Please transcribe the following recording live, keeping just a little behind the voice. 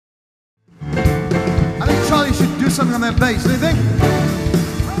Charlie should do something on that bass. Do you think?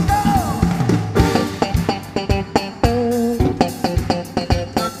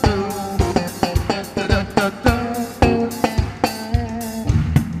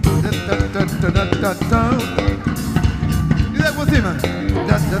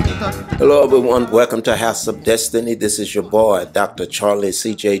 Hello everyone, welcome to House of Destiny. This is your boy, Dr. Charlie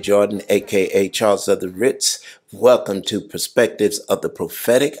C.J. Jordan, aka Charles of the Ritz. Welcome to Perspectives of the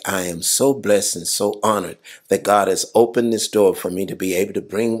Prophetic. I am so blessed and so honored that God has opened this door for me to be able to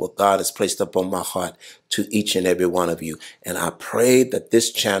bring what God has placed upon my heart to each and every one of you. And I pray that this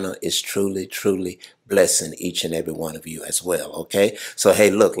channel is truly, truly blessing each and every one of you as well. Okay. So,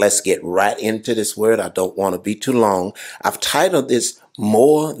 hey, look, let's get right into this word. I don't want to be too long. I've titled this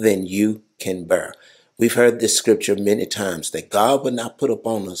More Than You Can Bear. We've heard this scripture many times that God would not put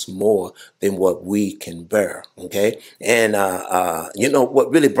upon us more than what we can bear. Okay. And, you know,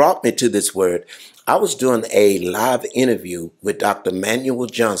 what really brought me to this word, I was doing a live interview with Dr. Manuel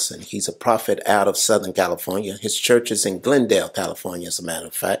Johnson. He's a prophet out of Southern California. His church is in Glendale, California, as a matter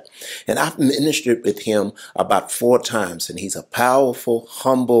of fact. And I've ministered with him about 4 times. And he's a powerful,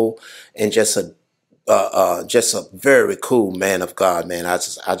 humble, and just a very cool man of God, man. I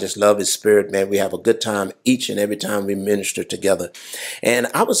just love his spirit, man. We have a good time each and every time we minister together. And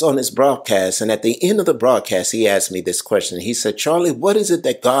I was on his broadcast, and at the end of the broadcast, he asked me this question. He said, Charlie, what is it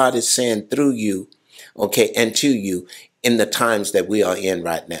that God is saying through you, okay, and to you in the times that we are in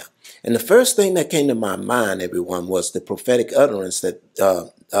right now? And the first thing that came to my mind, everyone, was the prophetic utterance that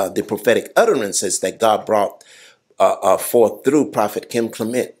the prophetic utterances that God brought forth through Prophet Kim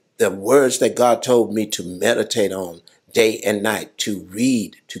Clement. The words that God told me to meditate on day and night, to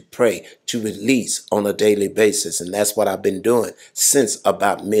read, to pray, to release on a daily basis. And that's what I've been doing since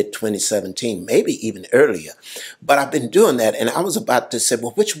about mid-2017, maybe even earlier. But I've been doing that, and I was about to say,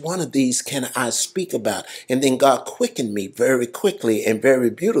 well, which one of these can I speak about? And then God quickened me very quickly and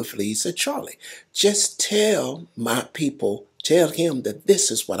very beautifully. He said, Charlie, just tell my people, tell him that this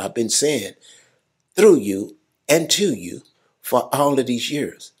is what I've been saying through you and to you for all of these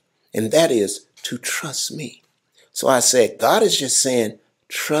years. And that is to trust me. So I said, God is just saying,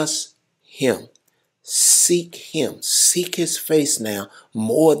 trust him, seek his face now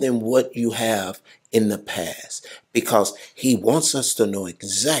more than what you have in the past, because he wants us to know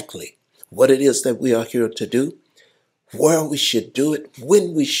exactly what it is that we are here to do, where we should do it,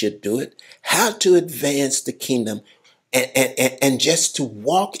 when we should do it, how to advance the kingdom, and just to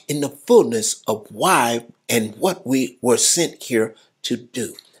walk in the fullness of why and what we were sent here to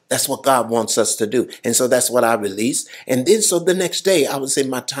do. That's what God wants us to do. And so that's what I released. And then so the next day I was in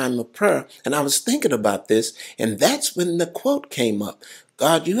my time of prayer and I was thinking about this. And that's when the quote came up.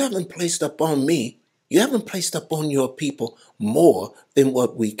 God, you haven't placed upon me, you haven't placed upon your people more than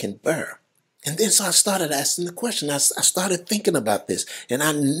what we can bear. And then so I started asking the question. I started thinking about this. And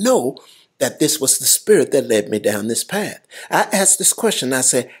I know that this was the spirit that led me down this path. I asked this question. I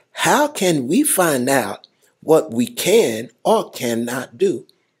said, how can we find out what we can or cannot do?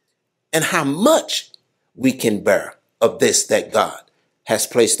 And how much we can bear of this that God has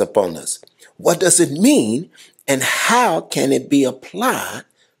placed upon us. What does it mean and how can it be applied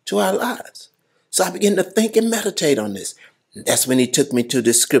to our lives? So I began to think and meditate on this. That's when he took me to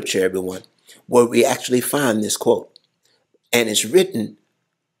this scripture, everyone, where we actually find this quote. And it's written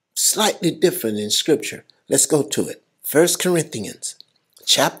slightly different in scripture. Let's go to it. 1 Corinthians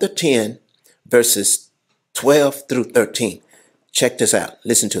chapter 10, verses 12 through 13. Check this out.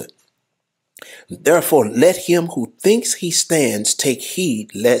 Listen to it. Therefore, let him who thinks he stands take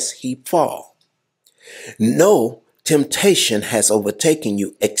heed lest he fall. No temptation has overtaken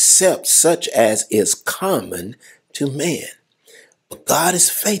you except such as is common to man. But God is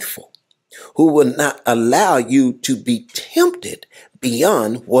faithful, who will not allow you to be tempted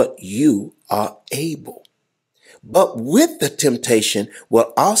beyond what you are able. But with the temptation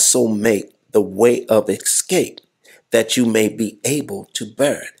will also make the way of escape, that you may be able to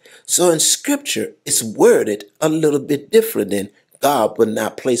bear it. So in scripture, it's worded a little bit different than God will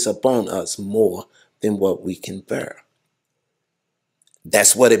not place upon us more than what we can bear.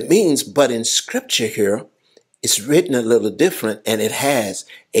 That's what it means. But in scripture here, it's written a little different and it has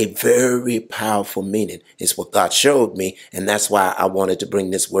a very powerful meaning. It's what God showed me. And that's why I wanted to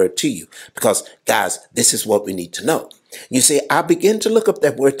bring this word to you, because guys, this is what we need to know. You see, I began to look up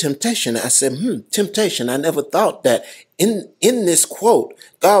that word temptation. I said, temptation. I never thought that in this quote,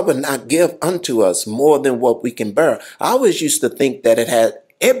 God would not give unto us more than what we can bear. I always used to think that it had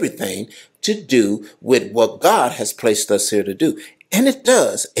everything to do with what God has placed us here to do. And it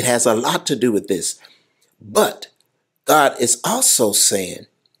does. It has a lot to do with this. But God is also saying,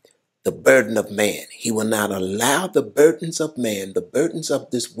 the burden of man. He will not allow the burdens of man, the burdens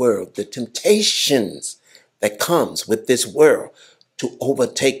of this world, the temptations that comes with this world to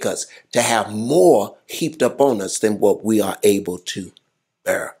overtake us, to have more heaped up on us than what we are able to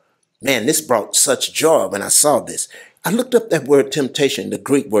bear. Man, this brought such joy when I saw this. I looked up that word temptation, the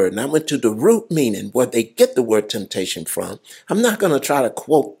Greek word, and I went to the root meaning where they get the word temptation from. I'm not going to try to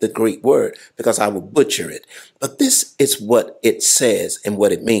quote the Greek word because I will butcher it. But this is what it says and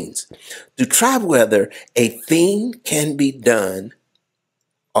what it means. To try whether a thing can be done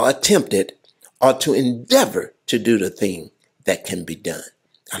or attempted, or to endeavor to do the thing that can be done.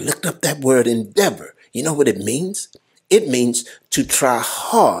 I looked up that word endeavor. You know what it means? It means to try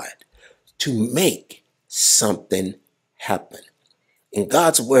hard to make something happen. In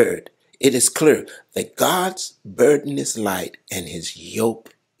God's word, it is clear that God's burden is light and his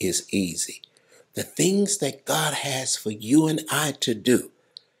yoke is easy. The things that God has for you and I to do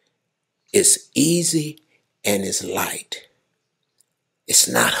is easy and is light. It's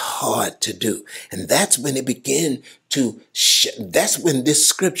not hard to do. And that's when it began to, that's when this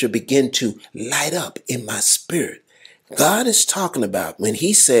scripture began to light up in my spirit. God is talking about when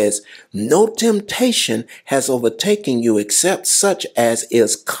he says, no temptation has overtaken you except such as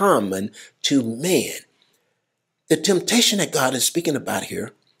is common to man. The temptation that God is speaking about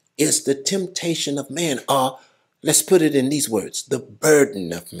here is the temptation of man, or let's put it in these words, the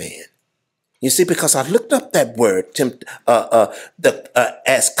burden of man. You see, because I looked up that word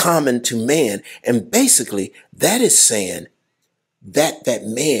as common to man, and basically that is saying that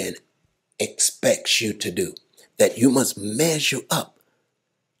man expects you to do, that you must measure up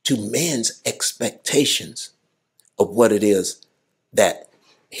to man's expectations of what it is that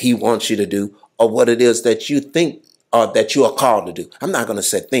he wants you to do, or what it is that you think or that you are called to do. I'm not going to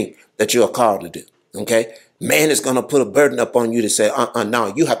say think that you are called to do. Okay. Man is going to put a burden up on you to say,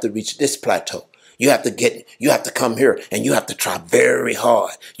 no, you have to reach this plateau. You have to come here and you have to try very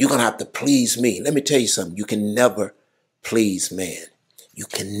hard. You're going to have to please me. Let me tell you something. You can never please man. You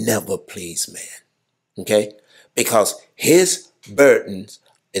can never please man. Okay. Because his burdens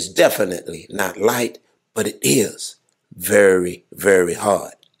is definitely not light, but it is very, very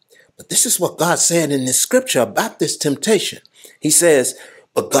hard. But this is what God said in this scripture about this temptation. He says,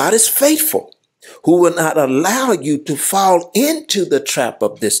 but God is faithful, who will not allow you to fall into the trap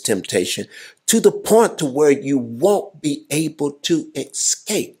of this temptation to the point to where you won't be able to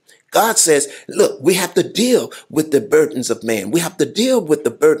escape. God says, look, we have to deal with the burdens of man. We have to deal with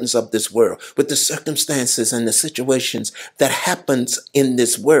the burdens of this world, with the circumstances and the situations that happens in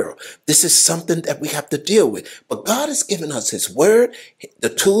this world. This is something that we have to deal with. But God has given us his word, the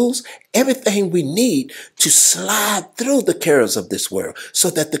tools, everything we need to slide through the cares of this world so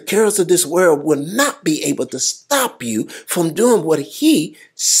that the cares of this world will not be able to stop you from doing what he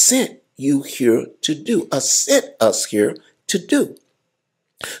sent you here to do, or sent us here to do.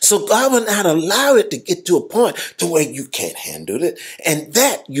 So God will not allow it to get to a point to where you can't handle it and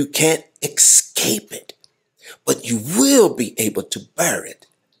that you can't escape it, but you will be able to bear it.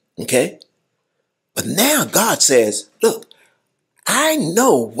 Okay. But now God says, look, I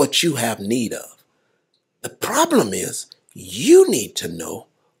know what you have need of. The problem is you need to know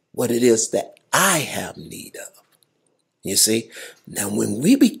what it is that I have need of. You see, now when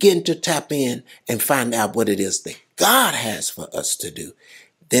we begin to tap in and find out what it is that God has for us to do,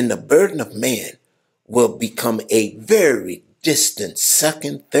 then the burden of man will become a very distant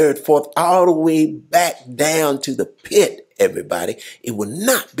second, third, fourth, all the way back down to the pit, everybody. It will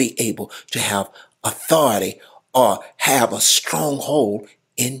not be able to have authority or have a stronghold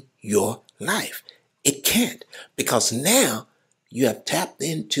in your life. It can't, because now you have tapped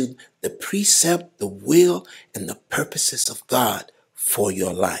into the precept, the will, and the purposes of God for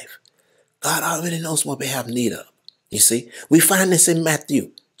your life. God already knows what we have need of. You see, we find this in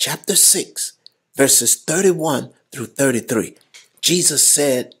Matthew chapter 6, verses 31 through 33. Jesus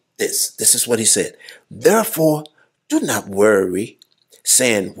said this. This is what he said. Therefore, do not worry,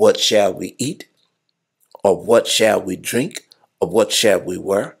 saying, what shall we eat? Or what shall we drink? Or what shall we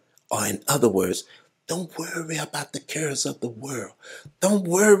wear? Or in other words, don't worry about the cares of the world. Don't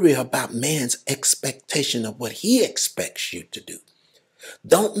worry about man's expectation of what he expects you to do.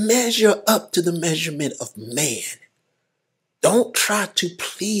 Don't measure up to the measurement of man. Don't try to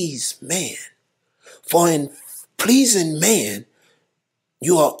please man. For in pleasing man,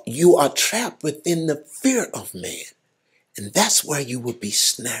 you are trapped within the fear of man. And that's where you will be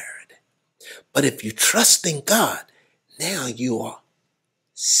snared. But if you trust in God, now you are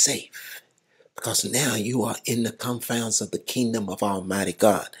safe. Because now you are in the confines of the kingdom of Almighty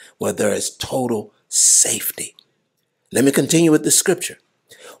God, where there is total safety. Let me continue with the scripture.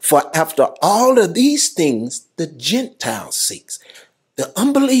 For after all of these things, the Gentile seeks. The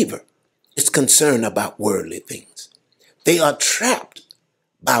unbeliever is concerned about worldly things. They are trapped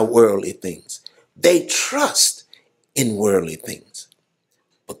by worldly things. They trust in worldly things.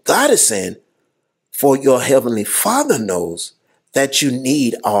 But God is saying, for your heavenly Father knows that you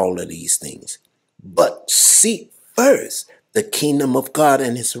need all of these things. But seek first the kingdom of God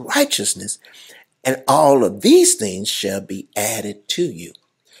and his righteousness, and all of these things shall be added to you.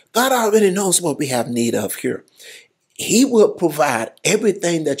 God already knows what we have need of here. He will provide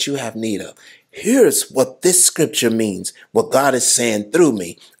everything that you have need of. Here's what this scripture means, what God is saying through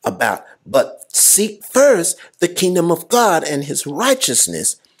me about, but seek first the kingdom of God and his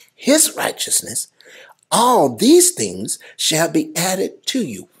righteousness, all these things shall be added to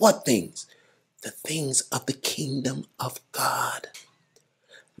you. What things? The things of the kingdom of God.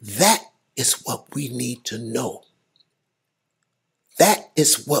 That is what we need to know. That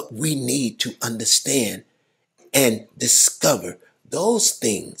is what we need to understand and discover, those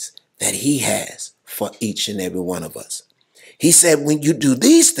things that he has for each and every one of us. He said, when you do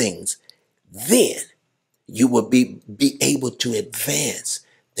these things, then you will be able to advance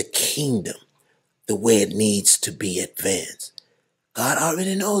the kingdom the way it needs to be advanced. God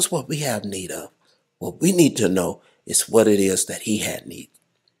already knows what we have need of. What we need to know is what it is that he has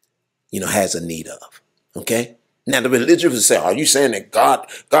a need of. Okay? Now the religious will say, are you saying that God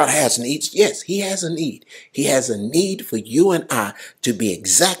has needs? Yes, he has a need. He has a need for you and I to be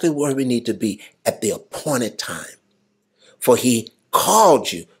exactly where we need to be at the appointed time. For he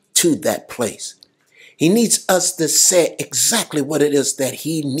called you to that place. He needs us to say exactly what it is that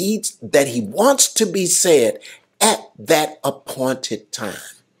he needs, that he wants to be said at that appointed time.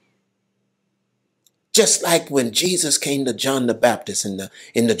 Just like when Jesus came to John the Baptist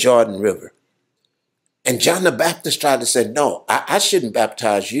in the Jordan River. And John the Baptist tried to say, no, I shouldn't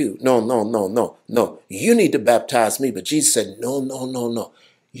baptize you. No. You need to baptize me. But Jesus said, no.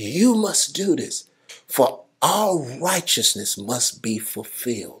 You must do this. For all righteousness must be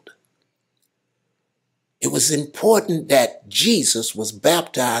fulfilled. It was important that Jesus was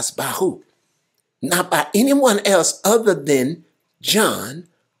baptized by who? Not by anyone else other than John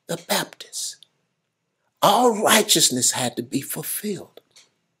the Baptist. All righteousness had to be fulfilled.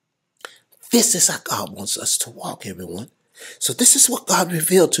 This is how God wants us to walk, everyone. So this is what God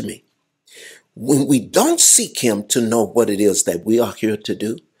revealed to me. When we don't seek him to know what it is that we are here to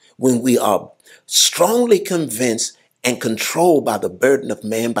do, when we are strongly convinced and controlled by the burden of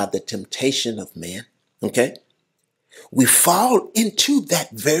man, by the temptation of man, okay, we fall into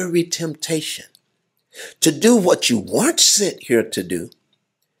that very temptation to do what you weren't sent here to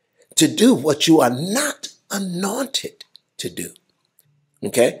do what you are not anointed to do.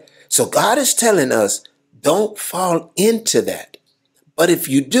 Okay? So God is telling us, don't fall into that. But if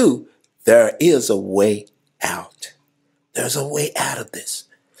you do, there is a way out. There's a way out of this.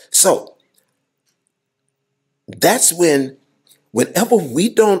 So that's whenever we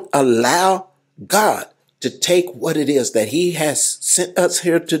don't allow God to take what it is that he has sent us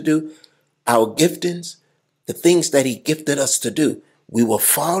here to do, our giftings, the things that he gifted us to do, we will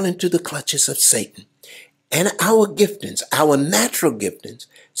fall into the clutches of Satan. And our giftings, our natural giftings,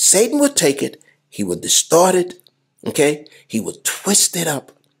 Satan will take it, he will distort it, okay? He will twist it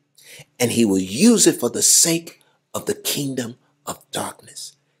up, and he will use it for the sake of the kingdom of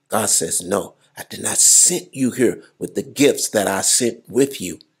darkness. God says, no, I did not send you here with the gifts that I sent with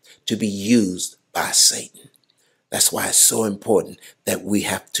you to be used by Satan. That's why it's so important that we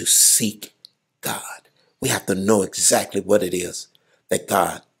have to seek God. We have to know exactly what it is that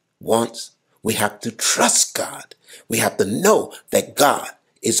God wants. We have to trust God. We have to know that God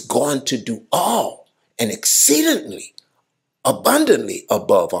is going to do all and exceedingly, abundantly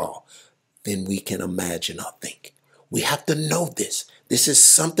above all than we can imagine or think. We have to know this. This is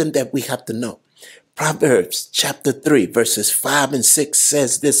something that we have to know. Proverbs chapter 3, verses 5 and 6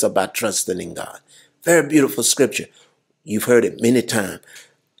 says this about trusting in God. Very beautiful scripture. You've heard it many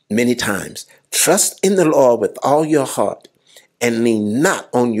times. Trust in the Lord with all your heart and lean not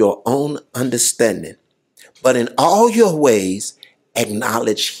on your own understanding, but in all your ways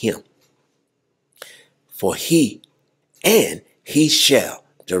acknowledge him. For he shall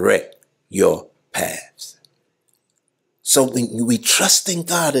direct your paths. So when we trust in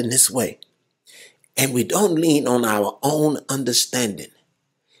God in this way, and we don't lean on our own understanding,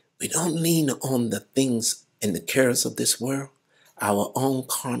 we don't lean on the things and the cares of this world, our own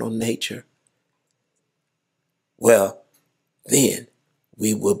carnal nature, well, then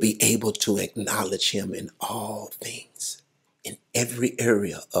we will be able to acknowledge him in all things, in every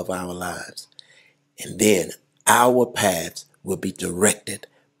area of our lives. And then our paths will be directed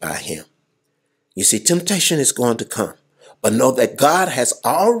by him. You see, temptation is going to come, but know that God has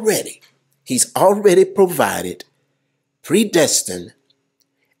he's already provided, predestined,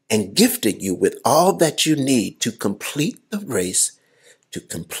 and gifted you with all that you need to complete the race, to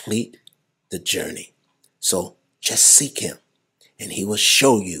complete the journey. So just seek him, and he will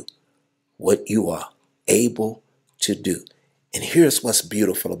show you what you are able to do. And here's what's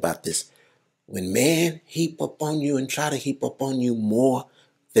beautiful about this. When man heap up on you and try to heap up on you more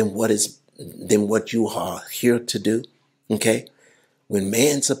than what you are here to do, okay? When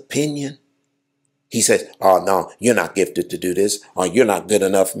man's opinion, he says, oh, no, you're not gifted to do this, or you're not good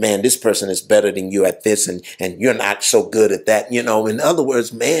enough. Man, this person is better than you at this, and you're not so good at that. You know, in other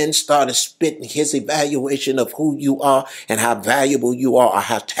words, man started spitting his evaluation of who you are and how valuable you are, or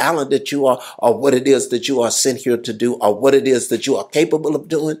how talented you are, or what it is that you are sent here to do, or what it is that you are capable of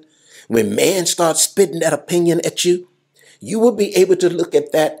doing. When man starts spitting that opinion at you, you will be able to look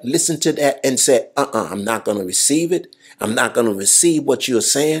at that, listen to that, and say, I'm not going to receive it. I'm not going to receive what you're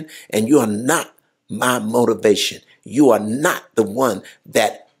saying, and you are not my motivation. You are not the one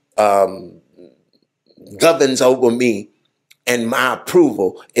that governs over me, and my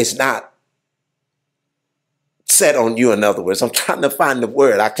approval is not set on you. In other words, I'm trying to find the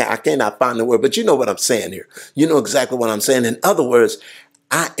word. I cannot find the word, but you know what I'm saying here. You know exactly what I'm saying. In other words,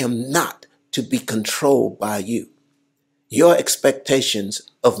 I am not to be controlled by you. Your expectations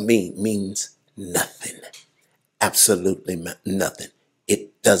of me means nothing. Absolutely nothing.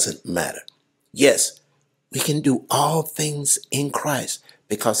 It doesn't matter. Yes, we can do all things in Christ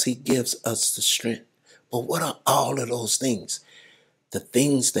because he gives us the strength. But what are all of those things? The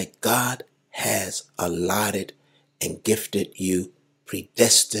things that God has allotted and gifted you,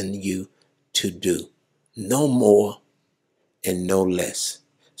 predestined you to do. No more and no less.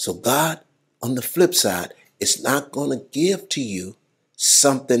 So God, on the flip side, is not going to give to you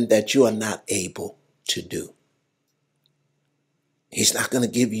something that you are not able to do. He's not going to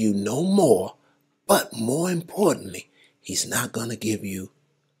give you no more. But more importantly, he's not going to give you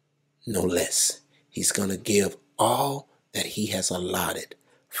no less. He's going to give all that he has allotted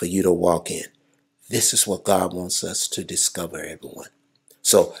for you to walk in. This is what God wants us to discover, everyone.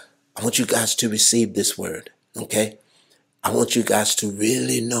 So I want you guys to receive this word, okay? I want you guys to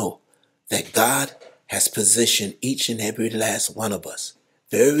really know that God has positioned each and every last one of us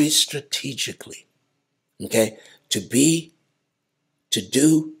very strategically, okay, to be, to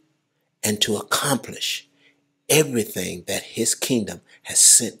do, and to accomplish everything that his kingdom has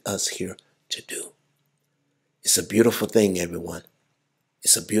sent us here to do. It's a beautiful thing, everyone.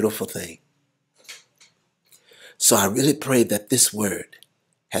 It's a beautiful thing. So I really pray that this word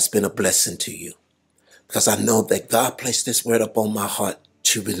has been a blessing to you, because I know that God placed this word upon my heart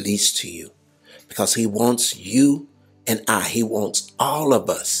to release to you, because he wants you and he wants all of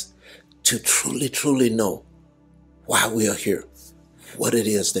us to truly, truly know why we are here, what it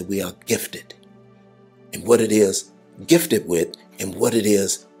is that we are gifted, and what it is gifted with, and what it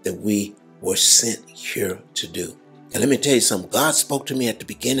is that we were sent here to do. And let me tell you something. God spoke to me at the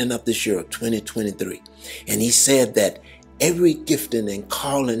beginning of this year of 2023, and he said that every gifting and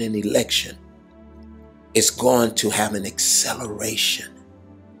calling and election is going to have an acceleration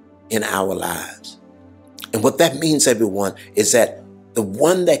in our lives. And what that means, everyone, is that the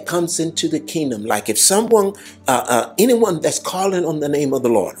one that comes into the kingdom, like if someone, anyone that's calling on the name of the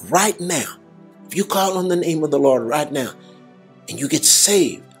Lord right now, if you call on the name of the Lord right now and you get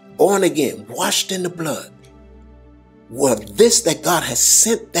saved, born again, washed in the blood, well, this that God has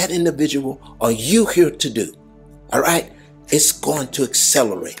sent that individual or you here to do, all right, it's going to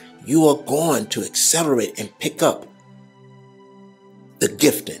accelerate. You are going to accelerate and pick up the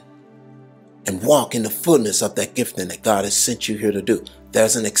gifting and walk in the fullness of that gifting that God has sent you here to do.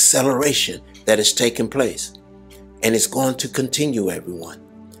 There's an acceleration that is taking place, and it's going to continue, everyone.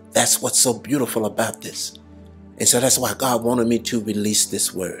 That's what's so beautiful about this. And so that's why God wanted me to release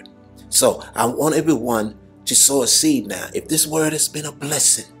this word. So I want everyone to sow a seed now. If this word has been a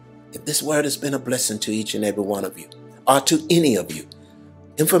blessing, if this word has been a blessing to each and every one of you, or to any of you,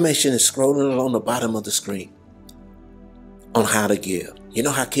 information is scrolling along the bottom of the screen on how to give. You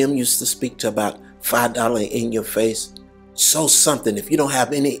know how Kim used to speak to about $5 in your face? Sow something. If you don't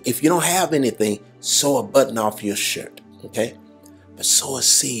have anything, sow a button off your shirt, okay? But sow a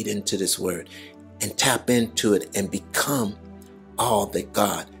seed into this word and tap into it and become all that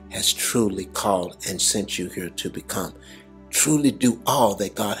God has truly called and sent you here to become. Truly do all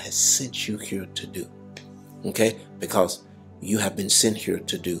that God has sent you here to do, okay? Because you have been sent here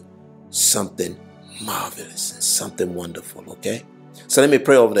to do something marvelous and something wonderful, okay? So let me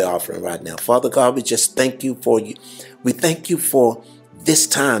pray over the offering right now. Father God, we just thank you for you. We thank you for this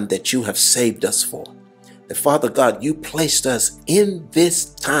time that you have saved us for. That Father God, you placed us in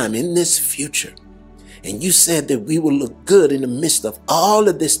this time, in this future. And you said that we will look good in the midst of all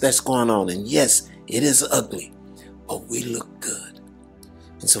of this that's going on. And yes, it is ugly, but we look good.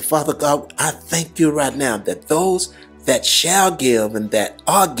 And so, Father God, I thank you right now that those that shall give and that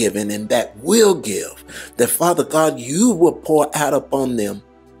are given and that will give, that Father God, you will pour out upon them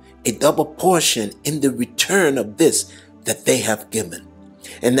a double portion in the return of this that they have given.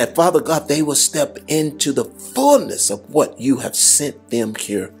 And that, Father God, they will step into the fullness of what you have sent them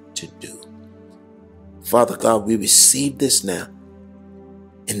here to do. Father God, we receive this now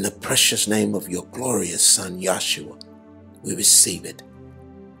in the precious name of your glorious Son, Yahshua. We receive it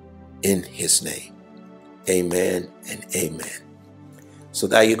in his name. Amen and amen. So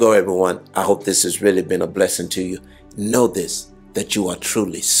there you go, everyone. I hope this has really been a blessing to you. Know this, that you are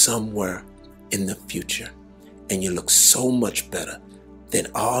truly somewhere in the future, and you look so much better than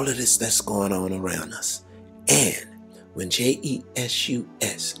all of this that's going on around us. And when Jesus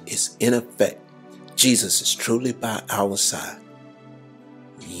is in effect, Jesus is truly by our side.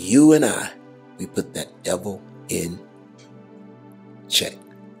 You and we put that devil in check.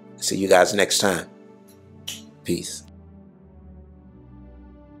 See you guys next time. Peace.